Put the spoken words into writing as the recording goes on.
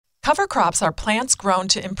Cover crops are plants grown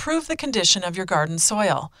to improve the condition of your garden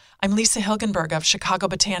soil. I'm Lisa Hilgenberg of Chicago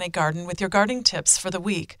Botanic Garden with your gardening tips for the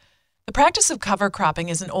week. The practice of cover cropping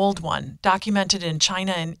is an old one, documented in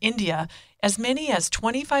China and India as many as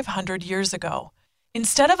 2,500 years ago.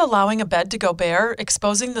 Instead of allowing a bed to go bare,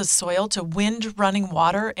 exposing the soil to wind, running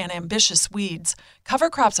water, and ambitious weeds, cover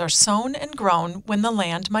crops are sown and grown when the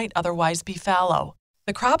land might otherwise be fallow.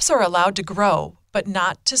 The crops are allowed to grow, but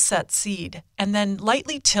not to set seed, and then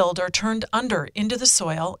lightly tilled or turned under into the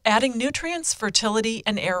soil, adding nutrients, fertility,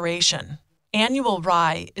 and aeration. Annual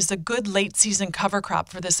rye is a good late-season cover crop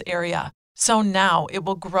for this area. Sown now, it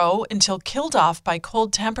will grow until killed off by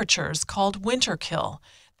cold temperatures called winter kill.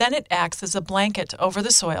 Then it acts as a blanket over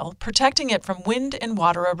the soil, protecting it from wind and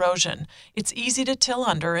water erosion. It's easy to till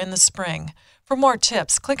under in the spring. For more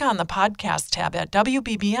tips, click on the podcast tab at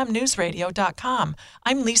WBBMNewsRadio.com.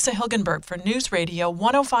 I'm Lisa Hilgenberg for News Radio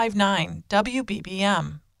 105.9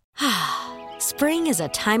 WBBM. Spring is a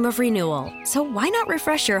time of renewal, so why not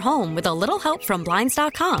refresh your home with a little help from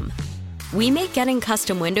Blinds.com? We make getting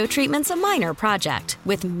custom window treatments a minor project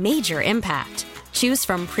with major impact. Choose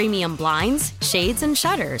from premium blinds, shades, and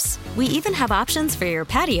shutters. We even have options for your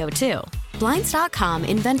patio, too. Blinds.com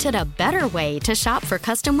invented a better way to shop for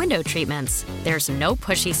custom window treatments. There's no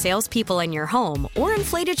pushy salespeople in your home or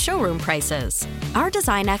inflated showroom prices. Our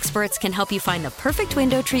design experts can help you find the perfect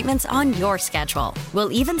window treatments on your schedule.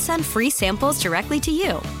 We'll even send free samples directly to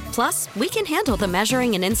you. Plus, we can handle the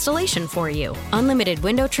measuring and installation for you. Unlimited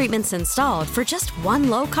window treatments installed for just one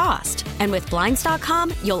low cost. And with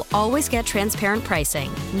Blinds.com, you'll always get transparent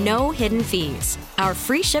pricing. No hidden fees. Our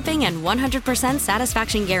free shipping and 100%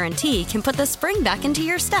 satisfaction guarantee can put the spring back into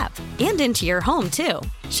your step and into your home, too.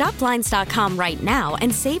 Shop Blinds.com right now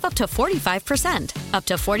and save up to 45%. Up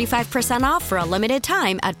to 45% off for a limited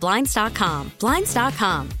time at Blinds.com.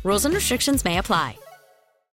 Blinds.com. Rules and restrictions may apply.